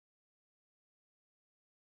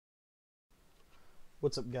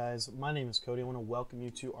What's up, guys? My name is Cody. I want to welcome you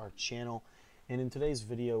to our channel, and in today's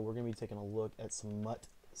video we're going to be taking a look at some MUT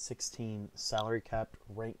 16 salary cap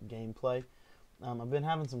ranked gameplay. I've been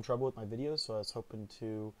having some trouble with my videos, so I was hoping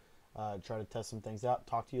to try to test some things out,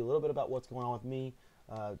 talk to you a little bit about what's going on with me,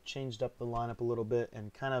 changed up the lineup a little bit,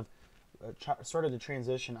 and kind of started to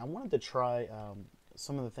transition. I wanted to try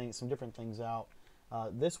some different things out.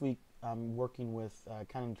 This week I'm working with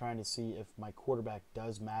kind of trying to see if my quarterback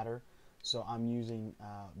does matter. So I'm using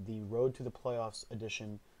the Road to the Playoffs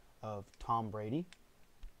edition of Tom Brady,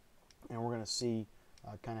 and we're going to see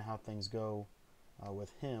kind of how things go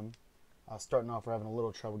with him. Starting off, we're having a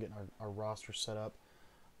little trouble getting our roster set up,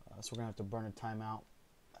 so we're going to have to burn a timeout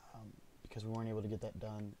because we weren't able to get that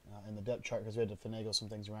done in the depth chart because we had to finagle some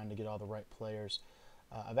things around to get all the right players.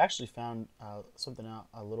 I've actually found something out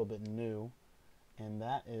a little bit new, and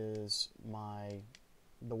that is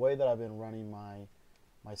the way that I've been running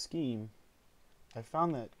my scheme. I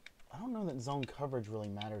found that I don't know that zone coverage really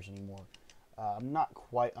matters anymore. I'm not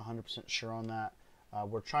quite 100% sure on that.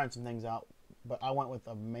 We're trying some things out, but I went with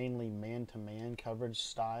a mainly man-to-man coverage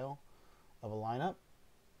style of a lineup,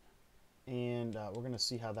 and we're going to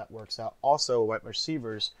see how that works out. Also, wide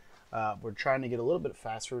receivers, we're trying to get a little bit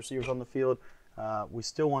faster receivers on the field. We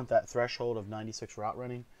still want that threshold of 96 route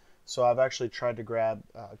running, so I've actually tried to grab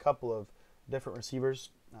a couple of different receivers.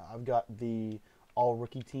 I've got the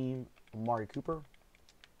all-rookie team, Amari Cooper,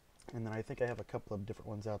 and then I think I have a couple of different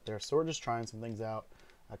ones out there. So we're just trying some things out,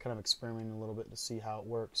 kind of experimenting a little bit to see how it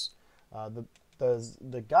works.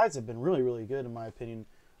 The guys have been really good in my opinion,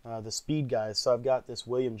 the speed guys. So I've got this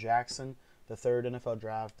William Jackson, the third NFL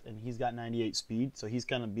draft, and he's got 98 speed, so he's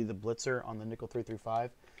going to be the blitzer on the nickel 3-5.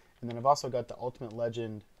 And then I've also got the ultimate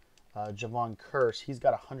legend, Javon Curse. He's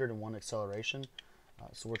got 101 acceleration,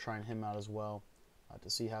 so we're trying him out as well to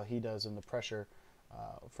see how he does in the pressure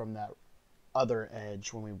from that other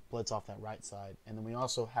edge when we blitz off that right side. And then we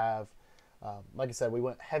also have, like I said, we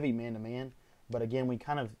went heavy man-to-man, but again, we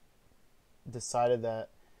kind of decided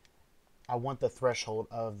that I want the threshold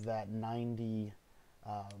of that 90.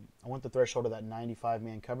 I want the threshold of that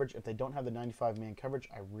 95-man coverage. If they don't have the 95-man coverage,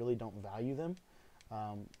 I really don't value them.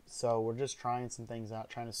 So we're just trying some things out,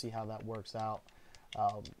 trying to see how that works out.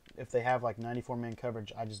 If they have like 94-man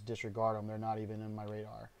coverage, I just disregard them. They're not even in my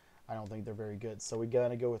radar. I don't think they're very good. So we got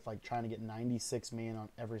to go with like trying to get 96 man on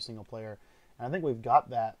every single player. And I think we've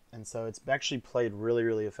got that. And so it's actually played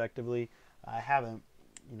really effectively. I haven't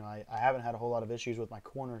had a whole lot of issues with my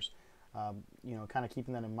corners, kind of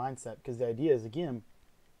keeping that in mindset, because the idea is, again,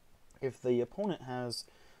 if the opponent has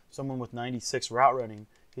someone with 96 route running,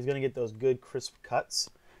 he's going to get those good crisp cuts.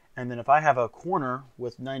 And then if I have a corner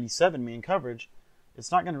with 97 man coverage, it's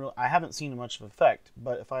not going to I haven't seen much of effect,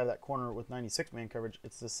 but if I have that corner with 96 man coverage,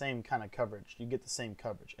 it's the same kind of coverage. You get the same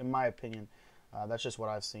coverage. In my opinion, that's just what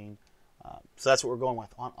I've seen. So that's what we're going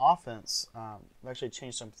with. On offense, I've actually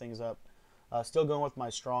changed some things up. Still going with my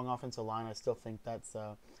strong offensive line. I still think that's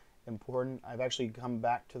important. I've actually come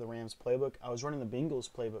back to the Rams playbook. I was running the Bengals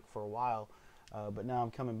playbook for a while, but now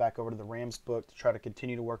I'm coming back over to the Rams book to try to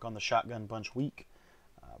continue to work on the shotgun bunch week.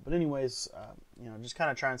 But anyways, just kind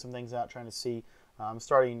of trying some things out, trying to see. I'm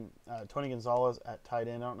starting Tony Gonzalez at tight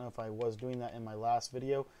end. I don't know if I was doing that in my last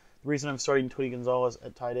video. The reason I'm starting Tony Gonzalez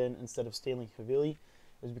at tight end instead of Stanley Havili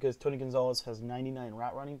is because Tony Gonzalez has 99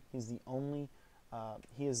 route running. He is the only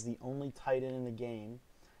tight end in the game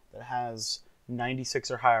that has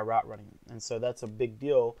 96 or higher route running, and so that's a big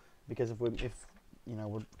deal because if we're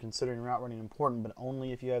considering route running important, but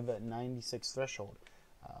only if you have that 96 threshold.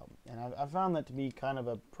 And I found that to be kind of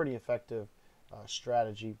a pretty effective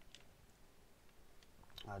strategy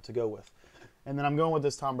to go with. And then I'm going with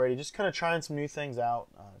this Tom Brady, just kind of trying some new things out,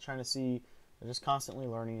 trying to see, just constantly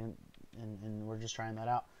learning, and we're just trying that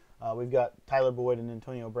out. We've got Tyler Boyd and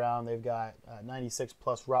Antonio Brown. They've got 96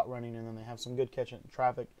 plus route running, and then they have some good catch in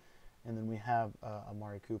traffic, and then we have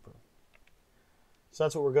Amari Cooper. So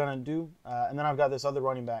that's what we're going to do. And then I've got this other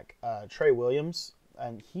running back, Trey Williams,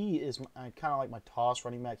 and he is kind of like my toss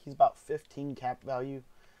running back. He's about 15 cap value,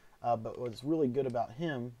 but what's really good about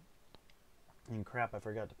him, and crap, I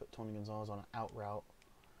forgot to put Tony Gonzalez on an out route.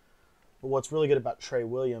 But what's really good about Trey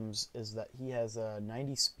Williams is that he has a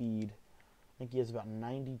 90 speed. I think he has about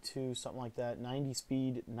 92, something like that. 90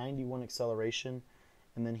 speed, 91 acceleration,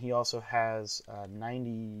 and then he also has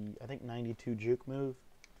 92 juke move.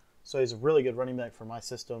 So he's a really good running back for my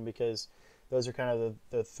system because those are kind of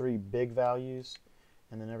the three big values,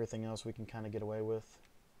 and then everything else we can kind of get away with.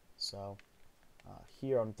 So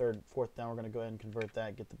here on fourth down, we're going to go ahead and convert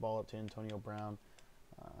that, get the ball up to Antonio Brown,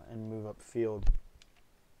 and move up field.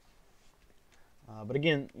 But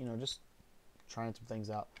again, just trying some things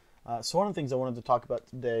out. So one of the things I wanted to talk about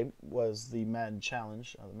today was the Madden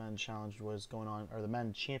Challenge. The Madden Challenge was going on, or the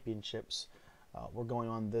Madden Championships were going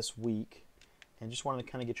on this week, and just wanted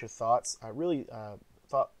to kind of get your thoughts. I really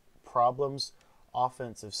thought Problem's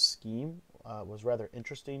offensive scheme was rather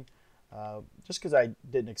interesting, just because I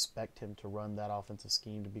didn't expect him to run that offensive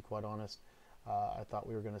scheme, to be quite honest. I thought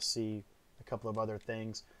we were going to see a couple of other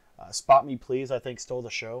things. Spot Me Please, I think, stole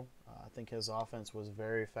the show. I think his offense was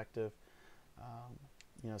very effective.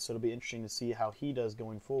 So it'll be interesting to see how he does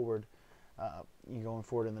going forward. Going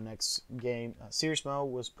forward in the next game. Serious Mo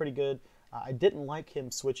was pretty good. I didn't like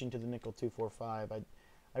him switching to the nickel 2-4-5.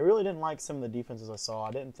 I really didn't like some of the defenses I saw.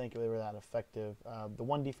 I didn't think they were that effective. The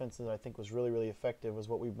one defense that I think was really, really effective was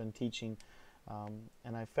what we've been teaching.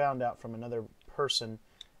 And I found out from another person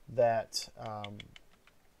that I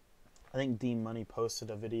think D Money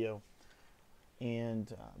posted a video.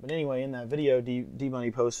 But anyway, in that video, D Money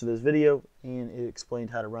posted this video, and it explained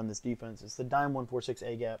how to run this defense. It's the dime 146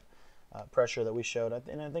 A gap pressure that we showed,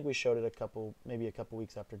 and I think we showed it maybe a couple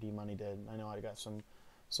weeks after D Money did. I know I got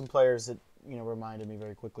some players that reminded me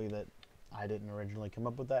very quickly that I didn't originally come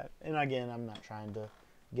up with that. And again, I'm not trying to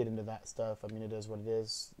get into that stuff. I mean, it is what it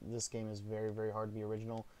is. This game is very, very hard to be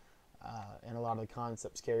original, and a lot of the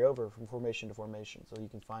concepts carry over from formation to formation. So you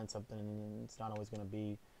can find something, and it's not always going to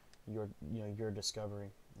be your discovery.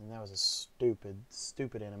 And that was a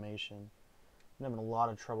stupid animation. I'm having a lot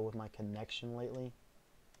of trouble with my connection lately,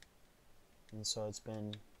 and so it's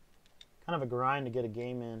been kind of a grind to get a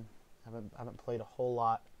game in. I haven't played a whole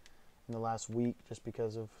lot in the last week just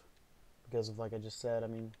because of like I just said. I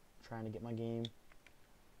mean, trying to get my game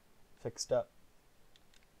fixed up.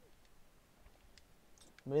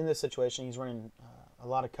 But in this situation, he's running a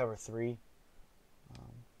lot of cover 3,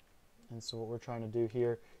 and so what we're trying to do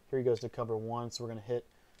here he goes to cover 1, so we're going to hit,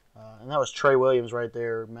 and that was Trey Williams right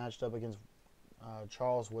there matched up against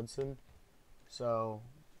Charles Woodson. So,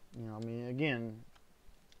 I mean, again,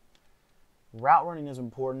 route running is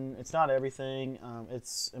important. It's not everything.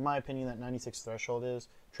 It's, in my opinion, that 96 threshold is.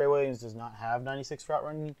 Trey Williams does not have 96 route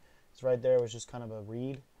running. It's right there. It was just kind of a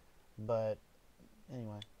read. But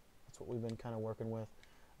anyway, that's what we've been kind of working with.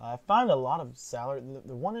 I find a lot of salary.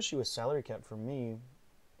 The one issue with salary cap for me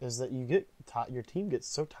is that your team gets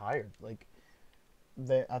so tired. Like,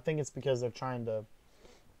 I think it's because they're trying to,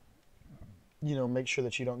 make sure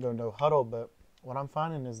that you don't go no huddle. But what I'm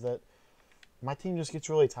finding is that my team just gets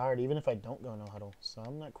really tired, even if I don't go no huddle. So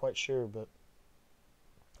I'm not quite sure, but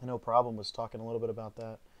I know Problem was talking a little bit about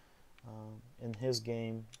that in his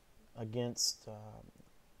game against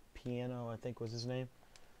Piano, I think was his name.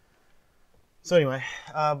 So anyway,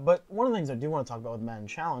 but one of the things I do want to talk about with Madden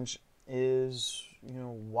Challenge is,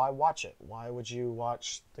 why watch it? Why would you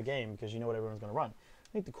watch the game? Because you know what everyone's going to run.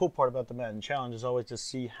 I think the cool part about the Madden Challenge is always to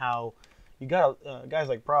see how you got guys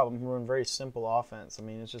like Problem who run very simple offense. I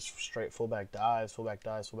mean, it's just straight fullback dives,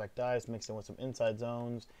 mixed in with some inside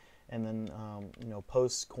zones, and then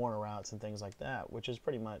post corner routes and things like that, which is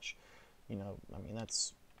pretty much, I mean,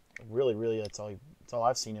 that's really that's all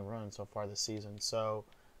I've seen him run so far this season. So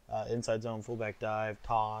inside zone, fullback dive,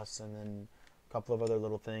 toss, and then a couple of other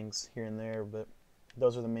little things here and there, but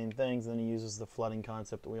those are the main things. And then he uses the flooding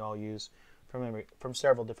concept that we all use from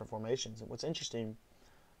several different formations. And what's interesting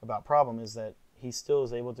about Problem is that he still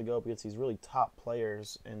is able to go up against these really top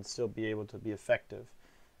players and still be able to be effective.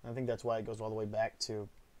 And I think that's why it goes all the way back to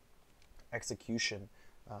execution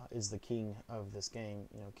is the king of this game.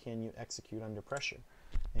 Can you execute under pressure?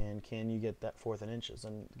 And can you get that 4th and inches?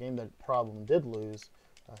 And the game that Problem did lose,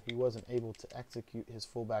 he wasn't able to execute his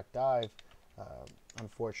fullback dive,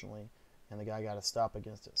 unfortunately, and the guy got a stop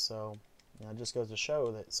against it. So it just goes to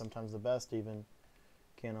show that sometimes the best even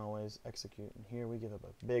can't always execute. And here we give up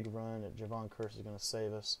a big run that Javon Curse is going to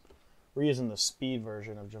save us. We're using the speed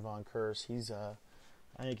version of Javon Curse. He's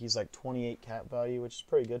I think he's like 28 cap value, which is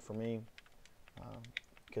pretty good for me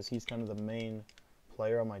because he's kind of the main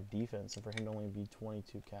player on my defense, and for him to only be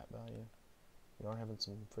 22 cap value. We are having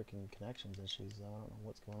some freaking connections issues, though. I don't know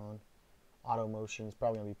what's going on. Auto motion is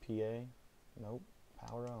probably going to be PA. Nope.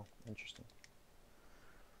 Power O. Interesting.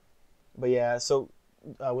 But yeah, so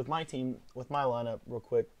with my team, with my lineup, real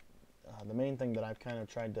quick, the main thing that I've kind of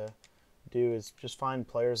tried to do is just find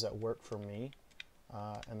players that work for me,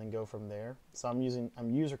 and then go from there. So I'm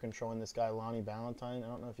user controlling this guy, Lonnie Ballantyne. I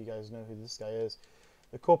don't know if you guys know who this guy is.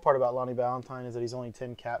 The cool part about Lonnie Ballantyne is that he's only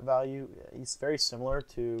 10 cap value. He's very similar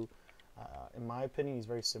to, in my opinion, he's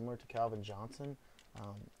very similar to Calvin Johnson.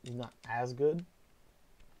 He's not as good,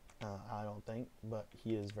 I don't think, but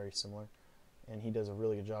he is very similar, and he does a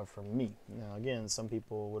really good job for me. Now, again, some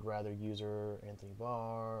people would rather use Anthony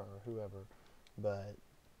Barr or whoever, but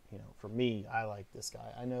for me, I like this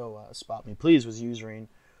guy. I know Spot Me Please was using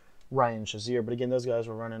Ryan Shazier, but again, those guys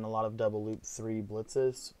were running a lot of double loop 3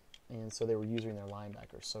 blitzes, and so they were using their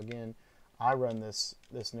linebackers. So again, I run this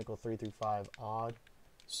nickel 3 through 5 odd,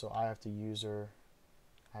 so I have to use her.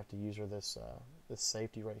 This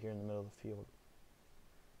safety right here in the middle of the field.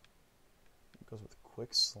 It goes with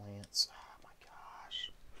quick slants. Oh my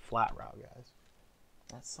gosh, flat route, guys.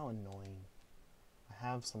 That's so annoying. I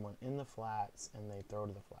have someone in the flats and they throw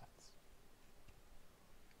to the flats.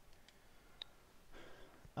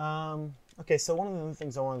 Okay, so one of the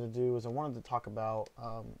things I wanted to do is I wanted to talk about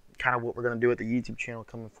kind of what we're going to do with the YouTube channel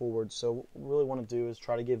coming forward. So what we really want to do is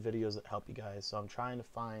try to give videos that help you guys. So I'm trying to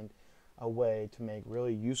find a way to make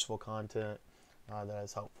really useful content that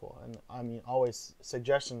is helpful. And I mean, always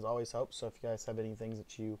suggestions always help. So if you guys have anything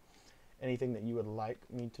that you would like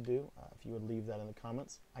me to do, if you would leave that in the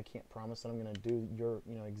comments. I can't promise that I'm going to do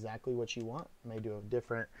exactly what you want. I may do a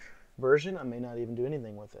different version. I may not even do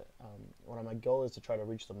anything with it. My goal is to try to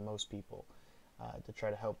reach the most people, to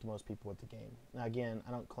try to help the most people with the game. Now again,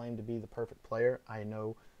 I don't claim to be the perfect player. I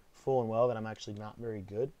know full and well that I'm actually not very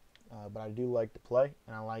good, but I do like to play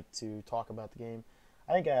and I like to talk about the game.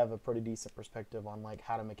 I think I have a pretty decent perspective on like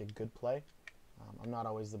how to make a good play. I'm not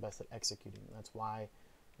always the best at executing. That's why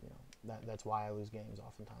that's why I lose games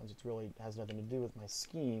oftentimes. It really has nothing to do with my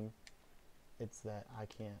scheme. It's that I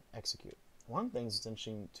can't execute. One thing that's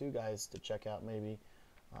interesting too, guys, to check out maybe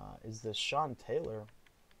is this Sean Taylor.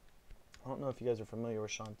 I don't know if you guys are familiar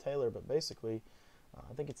with Sean Taylor, but basically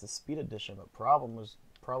I think it's the speed edition, but Problem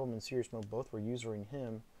and Serious Mode both were using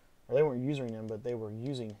him, or they weren't using him, but they were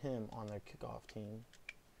using him on their kickoff team,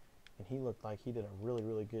 and he looked like he did a really,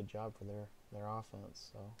 really good job for their offense.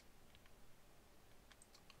 So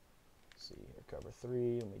let's see here, cover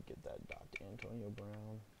 3. Let me get that dot to Antonio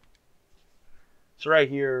Brown. So right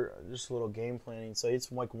here, just a little game planning. So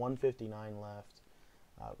it's like 159 left.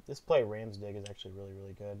 This play, Rams Dig, is actually really,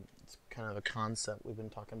 really good. It's kind of a concept we've been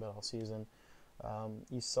talking about all season.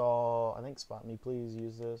 You saw, I think Spot Me Please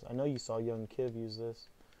use this. I know you saw Young Kiv use this,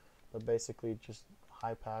 but basically just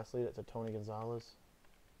high pass lead it to Tony Gonzalez,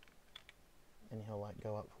 and he'll like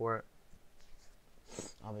go up for it.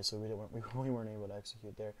 Obviously, we weren't able to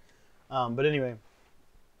execute there. But anyway,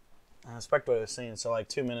 I respect what I was saying. So like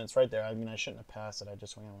 2 minutes right there. I mean, I shouldn't have passed it. I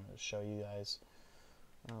just wanted to show you guys.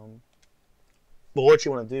 But what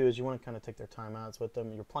you want to do is you want to kind of take their timeouts with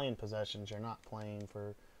them. You're playing possessions. You're not playing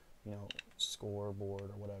for,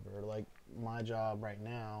 scoreboard or whatever. Like my job right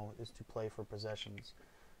now is to play for possessions.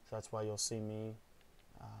 So that's why you'll see me.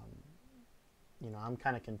 I'm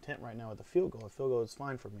kind of content right now with the field goal. A field goal is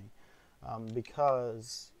fine for me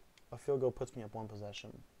because a field goal puts me up 1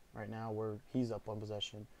 possession. Right now he's up 1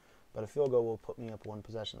 possession, but a field goal will put me up 1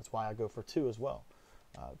 possession. That's why I go for 2 as well,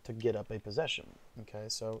 to get up a possession. Okay,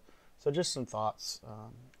 so just some thoughts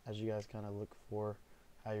as you guys kind of look for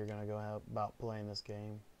how you're going to go about playing this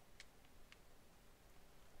game.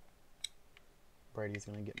 Brady's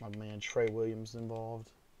going to get my man Trey Williams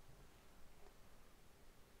involved.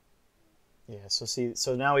 Yeah,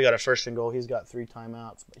 so now we got a 1st and goal. He's got 3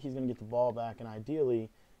 timeouts, but he's going to get the ball back, and ideally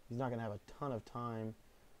he's not going to have a ton of time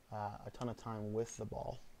with the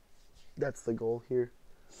ball. That's the goal here.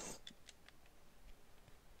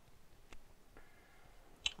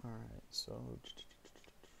 All right, so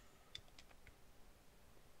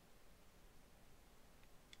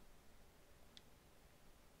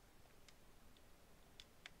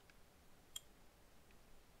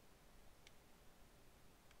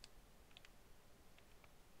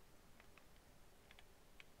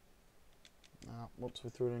whoops, we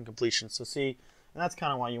threw it in completion. So see, and that's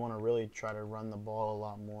kind of why you want to really try to run the ball a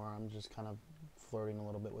lot more. I'm just kind of flirting a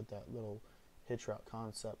little bit with that little hitch route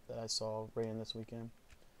concept that I saw ran this weekend.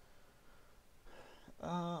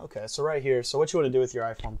 Okay, so right here, so what you want to do with your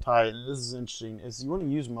I-form tie, and this is interesting, is you want to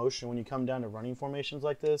use motion when you come down to running formations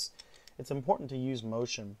like this. It's important to use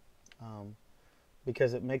motion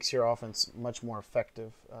because it makes your offense much more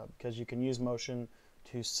effective because you can use motion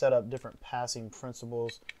to set up different passing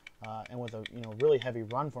principles. And with a really heavy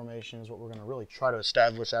run formation is what we're going to really try to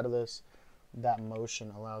establish out of this. That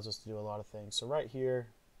motion allows us to do a lot of things. So right here,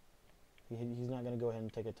 he's not going to go ahead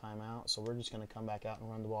and take a timeout. So we're just going to come back out and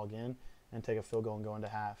run the ball again and take a field goal and go into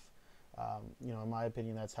half. In my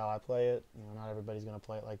opinion, that's how I play it. Not everybody's going to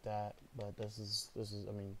play it like that, but this is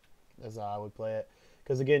that's how I would play it.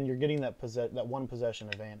 Because again, you're getting that 1 possession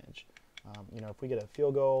advantage. If we get a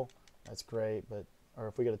field goal, that's great, or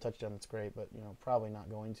if we get a touchdown, that's great, but probably not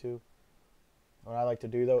going to. What I like to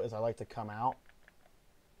do though is I like to come out.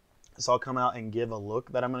 So I'll come out and give a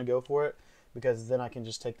look that I'm going to go for it, because then I can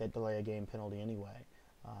just take that delay of game penalty anyway.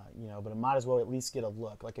 You know, but it might as well at least get a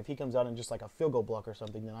look. Like if he comes out in just like a field goal block or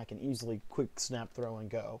something, then I can easily quick snap, throw, and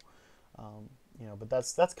go. You know, but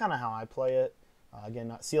that's kind of how I play it.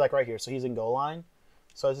 Again, see like right here, so he's in goal line.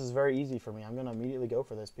 So this is very easy for me. I'm going to immediately go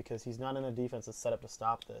for this because he's not in a defense that's set up to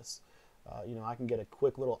stop this. You know, I can get a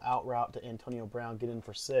quick little out route to Antonio Brown, get in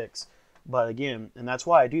for 6. But again, and that's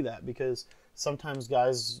why I do that, because sometimes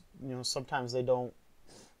guys, you know, sometimes they don't,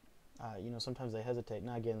 you know, sometimes they hesitate.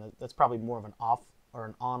 Now again, that's probably more of an off or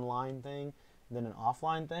an online thing than an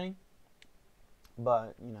offline thing.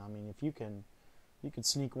 But you know, I mean, if you can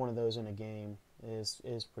sneak one of those in a game is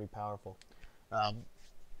pretty powerful.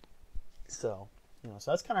 So you know,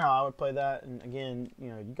 so that's kind of how I would play that. And again, you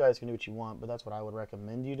know, you guys can do what you want, but that's what I would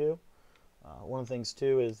recommend you do. One of the things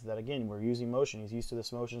too is that again we're using motion. He's used to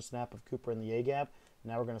this motion snap of Cooper in the A gap.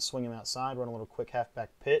 Now we're going to swing him outside, run a little quick halfback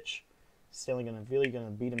pitch. Stanley really going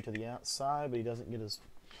to beat him to the outside, but he doesn't get his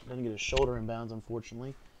shoulder in bounds,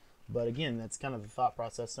 unfortunately. But again, that's kind of the thought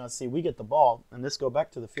process. Now see, we get the ball, and this go back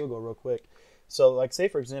to the field goal real quick. So like say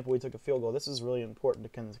for example we took a field goal. This is really important to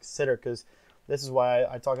consider because this is why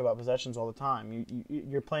I talk about possessions all the time.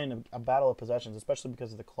 You're playing a battle of possessions, especially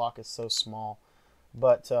because the clock is so small.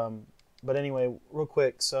 But anyway, real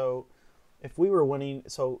quick. So if we were winning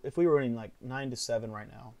like 9-7 right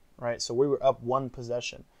now, right? So we were up 1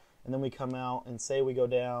 possession, and then we come out and say we go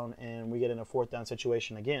down and we get in a 4th down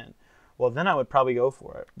situation again. Well, then I would probably go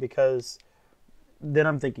for it because then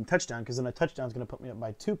I'm thinking touchdown, because then a touchdown is going to put me up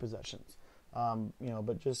by 2 possessions. You know,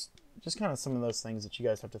 but just kind of some of those things that you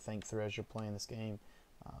guys have to think through as you're playing this game.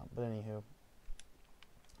 But anywho,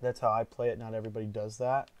 that's how I play it. Not everybody does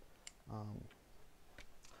that.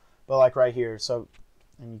 But like right here, so,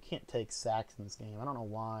 and you can't take sacks in this game. I don't know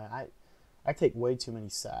why. I take way too many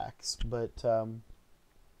sacks. But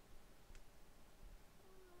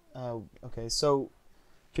okay, so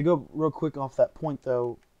to go real quick off that point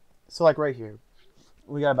though, so like right here,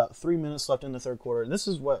 we got about 3 minutes left in the 3rd quarter. And this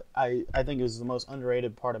is what I think is the most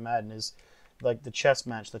underrated part of Madden, is like the chess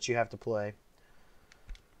match that you have to play.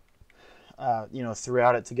 You know,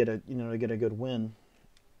 throughout it to get a good win.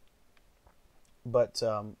 But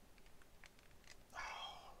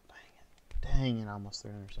dang it, I almost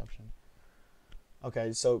threw an interception.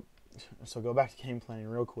 Okay, so go back to game planning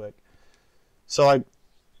real quick. So I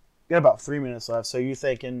got about 3 minutes left. So you're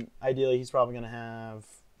thinking ideally he's probably going to have,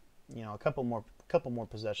 you know, a couple more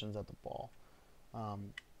possessions at the ball.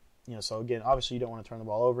 You know, so again, obviously you don't want to turn the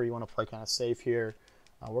ball over. You want to play kind of safe here.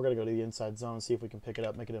 We're going to go to the inside zone, see if we can pick it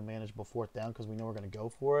up, make it a manageable 4th down, because we know we're going to go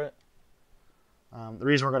for it. The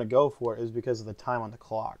reason we're going to go for it is because of the time on the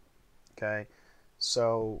clock. Okay,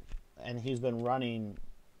 so, and he's been running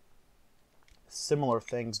similar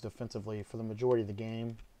things defensively for the majority of the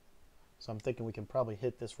game. So I'm thinking we can probably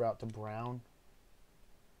hit this route to Brown.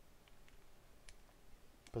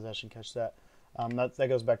 Possession, catch that. That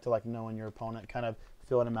goes back to like knowing your opponent, kind of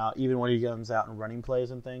filling him out. Even when he comes out and running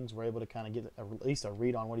plays and things, we're able to kind of get at least a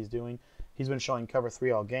read on what he's doing. He's been showing cover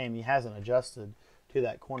 3 all game. He hasn't adjusted to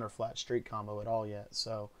that corner flat streak combo at all yet.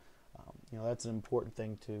 So, you know, that's an important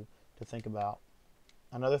thing to think about.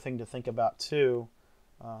 Another thing to think about too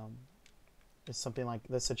is something like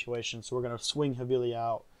this situation. So we're going to swing Havili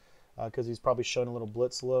out because he's probably showing a little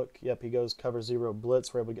blitz look. Yep, he goes cover 0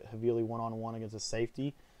 blitz. We're able to get Havili one-on-one against a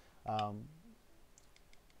safety.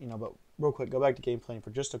 You know, but real quick, go back to game planning for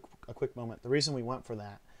just a quick moment. The reason we went for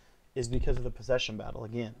that is because of the possession battle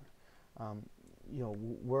again. You know,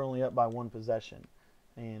 we're only up by 1 possession.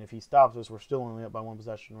 And if he stops us, we're still only up by 1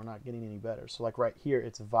 possession. We're not getting any better. So, like right here,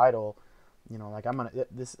 it's vital. You know, like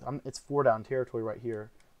it's 4 down territory right here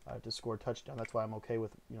to score a touchdown. That's why I'm okay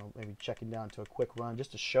with, you know, maybe checking down to a quick run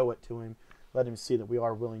just to show it to him, let him see that we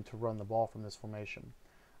are willing to run the ball from this formation.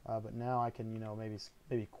 But now I can, you know,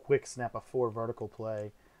 maybe quick snap a 4 vertical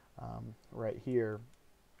play right here,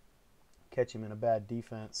 catch him in a bad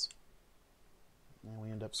defense, and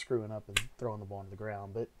we end up screwing up and throwing the ball into the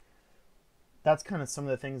ground. But that's kind of some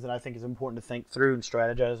of the things that I think is important to think through and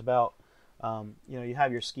strategize about. You know, you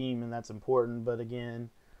have your scheme, and that's important, but again,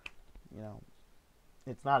 you know,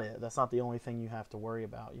 it's not it. That's not the only thing you have to worry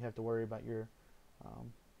about. You have to worry about your, I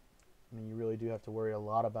mean, you really do have to worry a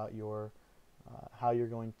lot about your, how you're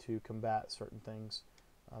going to combat certain things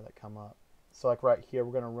that come up. So like right here,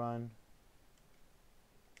 we're going to run,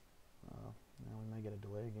 now we may get a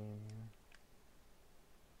delay game here.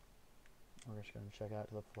 We're just going to check out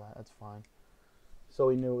to the flat. That's fine. So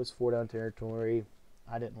we knew it was 4 down territory.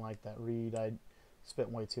 I didn't like that read. I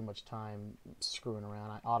spent way too much time screwing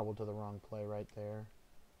around. I audibled to the wrong play right there.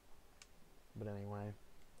 But anyway.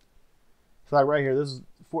 So like right here, this is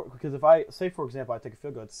because if I say, for example, I take a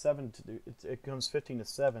field goal, it's 7 to do. It comes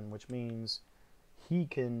 15-7, which means he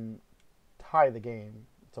can tie the game.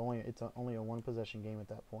 It's only a one possession game at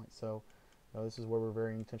that point. So this is where we're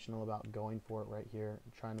very intentional about going for it right here,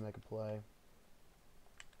 trying to make a play.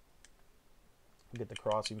 Get the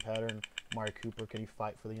crossing pattern. Amari Cooper, can he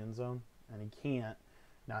fight for the end zone? And he can't.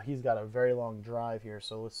 Now he's got a very long drive here,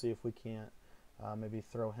 so let's see if we can't maybe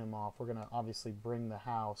throw him off. We're going to obviously bring the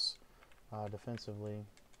house defensively.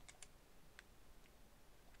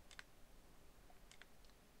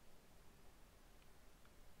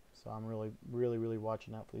 So I'm really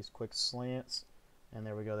watching out for these quick slants. And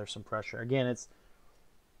there we go. There's some pressure. Again, it's,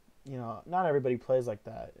 not everybody plays like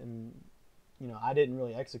that. And, I didn't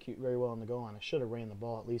really execute very well on the goal line. I should have ran the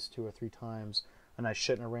ball at least 2 or 3 times. And I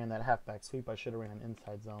shouldn't have ran that halfback sweep. I should have ran an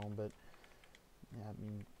inside zone. But, yeah, I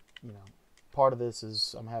mean, part of this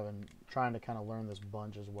is I'm trying to kind of learn this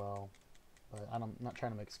bunch as well. But I'm not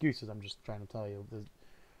trying to make excuses. I'm just trying to tell you.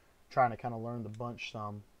 Trying to kind of learn the bunch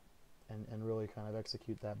some. And really kind of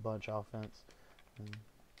execute that bunch offense and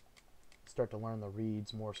start to learn the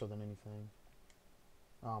reads more so than anything.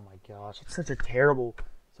 Oh my gosh, it's such a terrible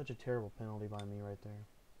penalty by me right there.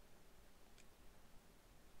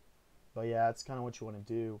 But yeah, that's kind of what you want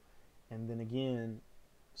to do. And then again,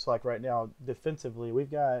 so like right now, defensively, we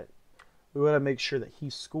want to make sure that he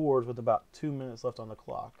scores with about 2 minutes left on the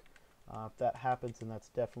clock. If that happens, then that's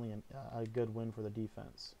definitely a good win for the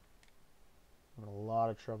defense. I'm in a lot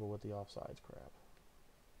of trouble with the offsides crap.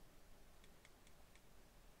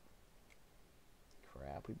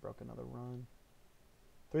 Crap, we broke another run.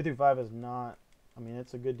 3-5 is not,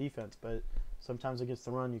 it's a good defense, but sometimes against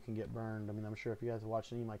the run you can get burned. I'm sure if you guys have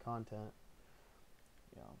watched any of my content,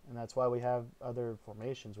 and that's why we have other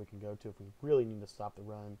formations we can go to if we really need to stop the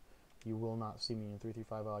run. You will not see me in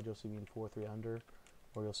 3-5 odd. You'll see me in 4-3 under,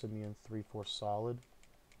 or you'll see me in 3-4 solid.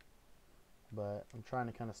 But I'm trying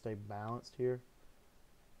to kind of stay balanced here.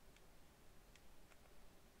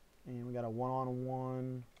 And we got a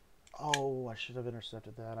one-on-one. Oh, I should have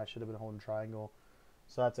intercepted that. I should have been holding triangle.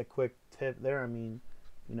 So that's a quick tip there. When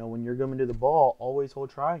you're going to do the ball, always hold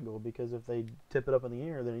triangle, because if they tip it up in the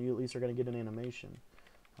air, then you at least are going to get an animation.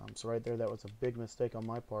 So right there, that was a big mistake on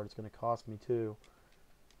my part. It's going to cost me too.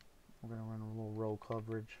 We're going to run a little roll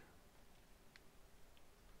coverage.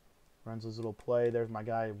 Runs his little play. There's my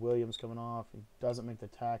guy Williams coming off. He doesn't make the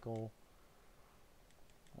tackle.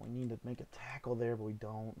 We need to make a tackle there, but we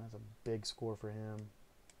don't. That's a big score for him.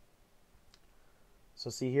 So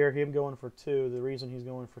see here, him going for 2. The reason he's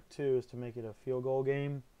going for 2 is to make it a field goal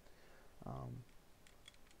game.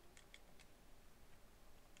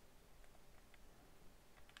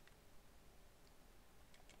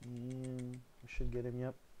 And we should get him,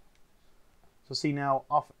 yep. So see now,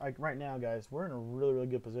 right now, guys, we're in a really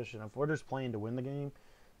good position. If we're just playing to win the game,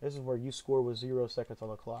 this is where you score with 0 seconds on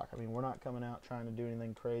the clock. We're not coming out trying to do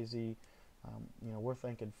anything crazy. We're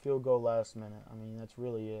thinking field goal last minute. That's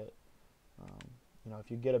really it. If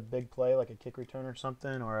you get a big play like a kick return or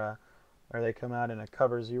something, or they come out in a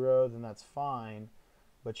cover 0, then that's fine.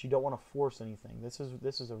 But you don't want to force anything. This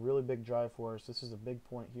is a really big drive for us. This is a big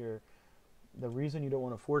point here. The reason you don't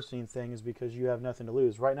want to force anything is because you have nothing to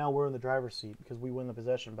lose. Right now we're in the driver's seat because we win the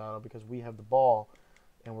possession battle, because we have the ball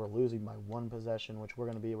and we're losing by 1 possession, which we're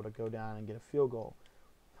going to be able to go down and get a field goal.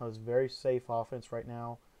 So it's very safe offense right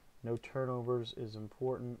now. No turnovers is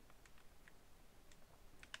important.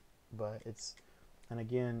 But and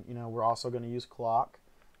again, we're also going to use clock.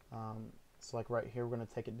 So like right here, we're going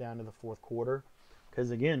to take it down to the 4th quarter.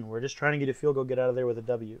 Because again, we're just trying to get a field goal, get out of there with a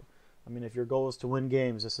W. If your goal is to win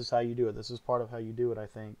games, this is how you do it. This is part of how you do it, I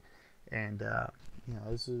think. And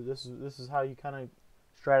this is how you kind of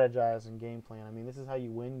strategize and game plan. This is how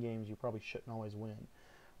you win games you probably shouldn't always win.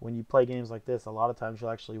 When you play games like this, a lot of times you'll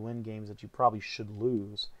actually win games that you probably should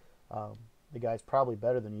lose. The guy's probably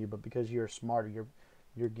better than you, but because you're smarter,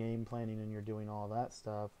 you're game planning and you're doing all that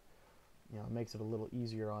stuff, it makes it a little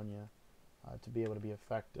easier on you to be able to be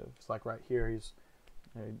effective. It's like right here, he's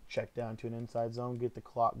check down to an inside zone, get the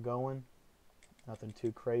clock going. Nothing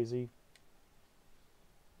too crazy.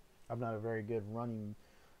 I'm not a very good running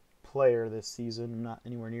player this season. I'm not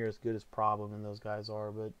anywhere near as good as Problem and those guys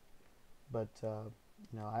are, but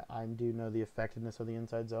I do know the effectiveness of the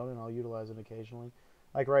inside zone, and I'll utilize it occasionally.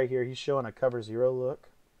 Like right here, he's showing a cover 0 look.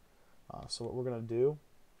 So what we're going to do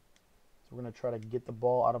is we're going to try to get the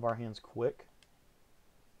ball out of our hands quick.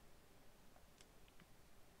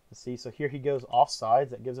 See, so here he goes offsides.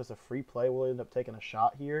 That gives us a free play. We'll end up taking a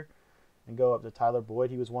shot here and go up to Tyler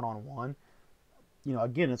Boyd. He was one-on-one.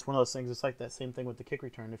 Again, it's one of those things. It's like that same thing with the kick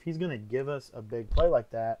return. If he's going to give us a big play like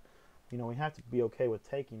that, we have to be okay with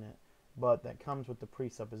taking it. But that comes with the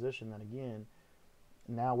presupposition that, again,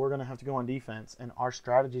 now we're going to have to go on defense, and our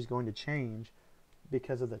strategy is going to change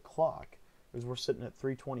because of the clock, because we're sitting at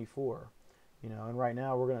 3:24, you know, and right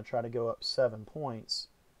now we're going to try to go up 7 points,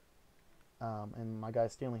 and my guy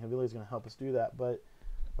Stanley Havili is going to help us do that. But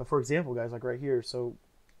for example, guys, like right here, so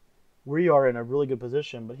we are in a really good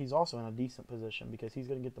position, but he's also in a decent position because he's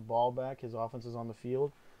going to get the ball back. His offense is on the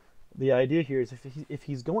field. The idea here is if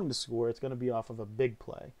he's going to score, it's going to be off of a big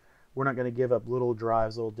play. We're not going to give up little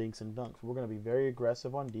drives, little dinks and dunks. We're going to be very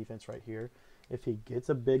aggressive on defense right here. If he gets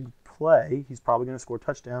a big play, he's probably going to score a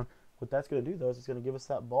touchdown. What that's going to do, though, is it's going to give us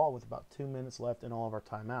that ball with about 2 minutes left in all of our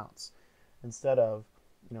timeouts, instead of,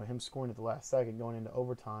 you know, him scoring at the last second, going into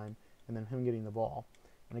overtime, and then him getting the ball.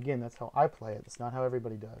 And again, that's how I play it. It's not how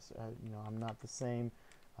everybody does. You know, I'm not the same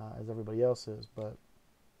as everybody else is, but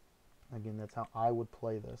again, that's how I would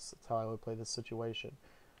play this. That's how I would play this situation.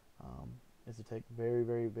 Is to take very,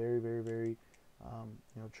 you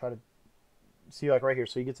know, try to see, like right here.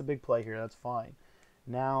 So he gets a big play here. That's fine.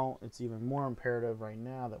 Now it's even more imperative right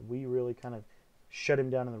now that we really kind of shut him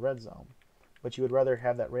down in the red zone. But you would rather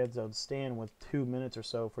have that red zone stand with 2 minutes or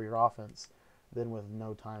so for your offense than with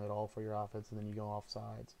no time at all for your offense, and then you go off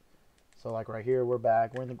sides. So like right here, we're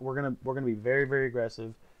back. We're gonna be very, very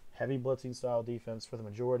aggressive, heavy blitzing style defense for the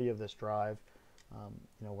majority of this drive.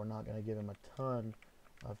 You know, we're not gonna give him a ton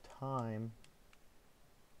of time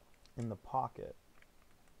in the pocket,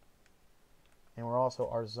 and we're also,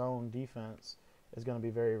 our zone defense is going to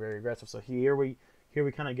be very, very aggressive. So here we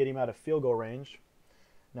kind of get him out of field goal range.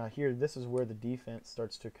 Now here, this is where the defense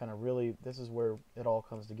starts to kind of really, this is where it all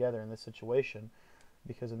comes together in this situation,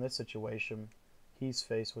 because in this situation he's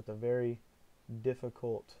faced with a very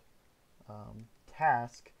difficult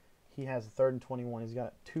task. He has a 3rd and 21. He's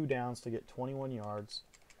got 2 downs to get 21 yards,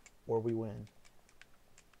 or we win.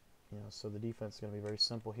 You know, so the defense is going to be very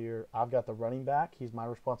simple here. I've got the running back. He's my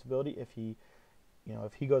responsibility. If he, you know,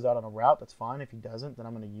 if he goes out on a route, that's fine. If he doesn't, then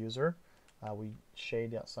I'm going to use her. We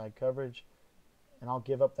shade outside coverage, and I'll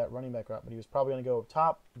give up that running back route. But he was probably going to go up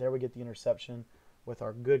top. There we get the interception with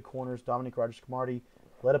our good corners. Dominic Rodgers-Cromartie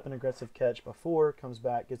led up an aggressive catch before, comes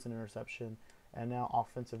back, gets an interception, and now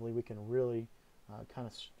offensively we can really kind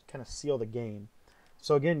of seal the game.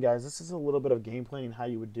 So again, guys, this is a little bit of game planning, how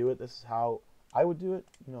you would do it. This is how I would do it.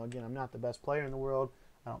 You know, again, I'm not the best player in the world.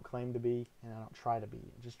 I don't claim to be, and I don't try to be.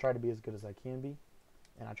 I just try to be as good as I can be,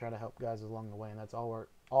 and I try to help guys along the way, and that's all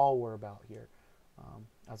we're about here.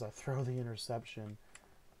 As I throw the interception,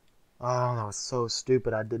 oh, that was so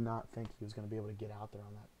stupid. I did not think he was going to be able to get out there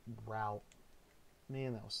on that route.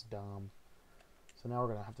 Man, that was dumb. So now we're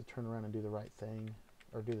going to have to turn around and do the right thing,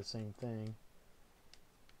 or do the same thing.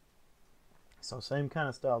 So same kind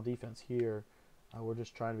of style defense here. We're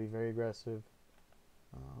just trying to be very aggressive.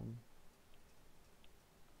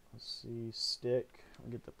 Let's see, stick.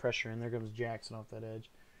 I'll get the pressure in. There comes Jackson off that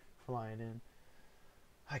edge, flying in.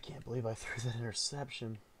 I can't believe I threw that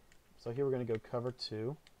interception. So here we're going to go cover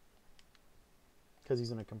 2, because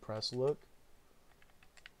he's in a compressed look.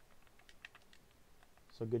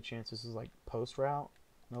 So good chance this is like post route.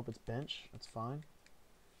 Nope, it's bench. That's fine.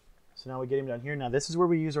 So now we get him down here. Now this is where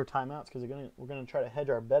we use our timeouts, because we're going to try to hedge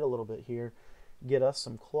our bet a little bit here, get us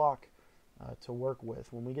some clock to work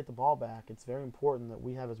with. When we get the ball back, it's very important that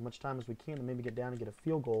we have as much time as we can to maybe get down and get a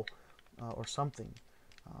field goal or something.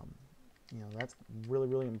 You know, that's really,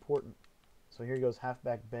 really important. So here he goes,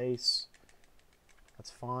 halfback base. That's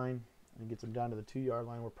fine. And gets him down to the 2-yard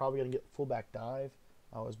line. We're probably going to get fullback dive.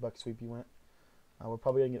 Oh, as buck sweep he went. We're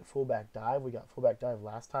probably going to get fullback dive. We got fullback dive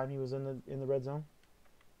last time he was in the red zone.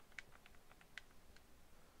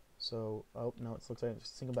 So, oh no, it looks like it's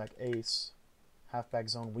single back ace. Halfback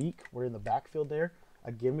zone weak. We're in the backfield there.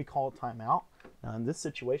 Again, we call a timeout. Now in this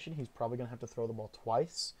situation, he's probably going to have to throw the ball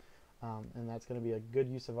twice, and that's going to be a good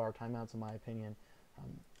use of our timeouts in my opinion.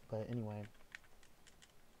 But anyway,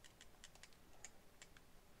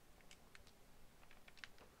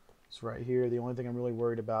 so right here, the only thing I'm really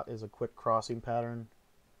worried about is a quick crossing pattern.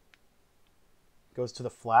 Goes to the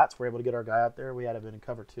flats. We're able to get our guy out there. We had him in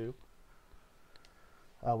cover 2.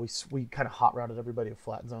 We kind of hot routed everybody to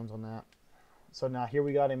flat zones on that. So now here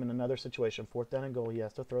we got him in another situation. 4th down and goal. He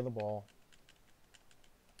has to throw the ball.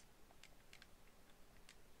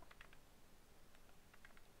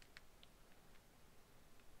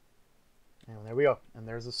 And there we go. And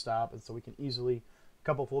there's a stop. And so we can easily, a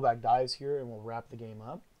couple fullback dives here, and we'll wrap the game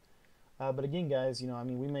up. But again, guys, you know, I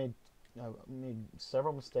mean, we made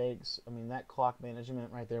several mistakes. I mean, that clock management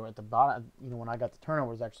right there at the bottom, you know, when I got the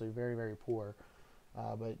turnover was actually very, very poor.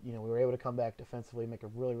 But, you know, we were able to come back defensively, make a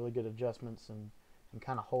really, really good adjustments, and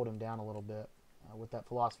kind of hold him down a little bit with that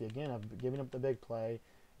philosophy again of giving up the big play.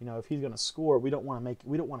 You know, if he's going to score, we don't want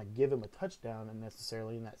to give him a touchdown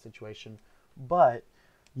necessarily in that situation, but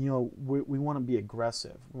you know, we want to be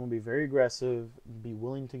aggressive. We want to be very aggressive, be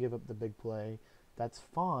willing to give up the big play. That's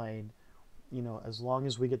fine, you know, as long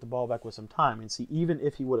as we get the ball back with some time. And see, even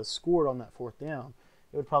if he would have scored on that fourth down,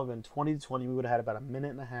 it would probably been 20-20. We would have had about a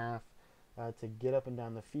minute and a half to get up and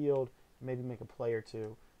down the field, maybe make a play or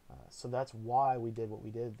two. So that's why we did what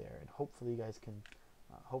we did there. And hopefully you guys can,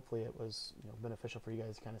 hopefully it was, you know, beneficial for you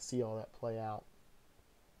guys to kind of see all that play out.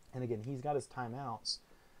 And again, he's got his timeouts.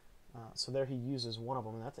 So there he uses one of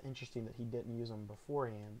them, and that's interesting that he didn't use them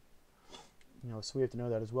beforehand. You know, so we have to know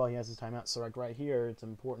that as well. He has his timeout. So like right here, it's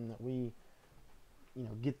important that we, you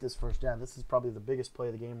know, get this first down. This is probably the biggest play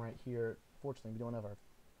of the game right here. Fortunately, we don't have our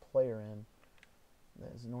player in.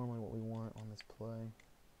 That is normally what we want on this play.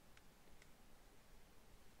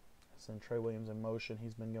 Send Trey Williams in motion.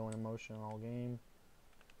 He's been going in motion all game.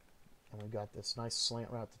 And we've got this nice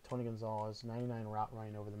slant route to Tony Gonzalez, 99 route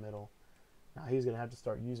running over the middle. Now he's going to have to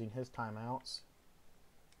start using his timeouts.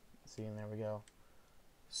 See, and there we go.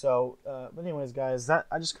 So, but anyways, guys, that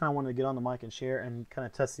I just kind of wanted to get on the mic and share and kind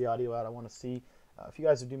of test the audio out. I want to see if you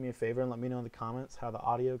guys would do me a favor and let me know in the comments how the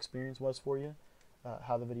audio experience was for you,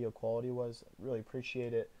 how the video quality was. Really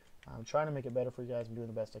appreciate it. I'm trying to make it better for you guys. I'm doing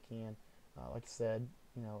the best I can. Like I said,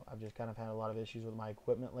 you know, I've just kind of had a lot of issues with my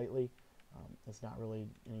equipment lately. It's not really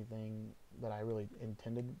anything that I really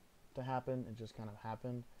intended to happen. It just kind of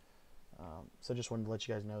happened. So just wanted to let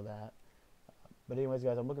you guys know that. But anyways,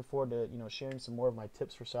 guys, I'm looking forward to, you know, sharing some more of my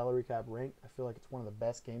tips for Salary Cap Ranked. I feel like it's one of the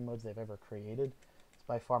best game modes they've ever created. It's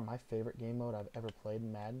by far my favorite game mode I've ever played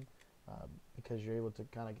in Madden, because you're able to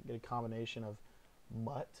kind of get a combination of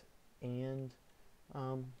MUT and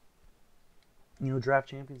you know, draft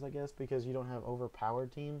champions, I guess, because you don't have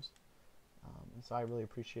overpowered teams. And so I really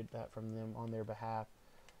appreciate that from them on their behalf,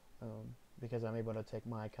 because I'm able to take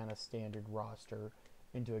my kind of standard roster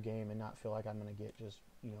into a game and not feel like I'm going to get just,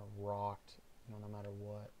 you know, rocked, you know, no matter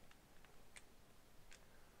what.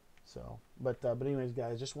 So, but anyways,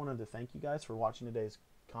 guys, just wanted to thank you guys for watching today's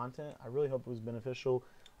content. I really hope it was beneficial.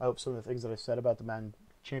 I hope some of the things that I said about the Madden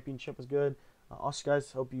Championship was good. Also,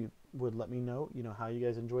 guys, hope you would let me know, you know, how you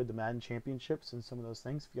guys enjoyed the Madden Championships and some of those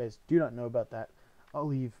things. If you guys do not know about that, I'll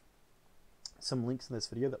leave some links in this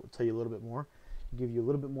video that will tell you a little bit more, give you a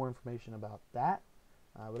little bit more information about that.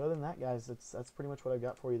 But other than that, guys, that's pretty much what I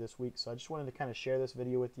got for you this week. So I just wanted to kind of share this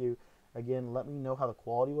video with you. Again, let me know how the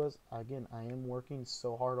quality was. Again, I am working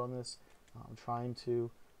so hard on this. I'm trying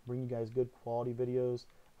to bring you guys good quality videos.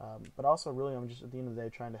 But also, really, I'm just at the end of the day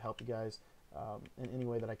trying to help you guys in any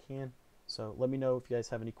way that I can. So let me know if you guys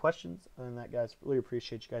have any questions. Other than that, guys, really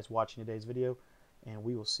appreciate you guys watching today's video. And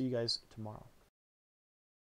we will see you guys tomorrow.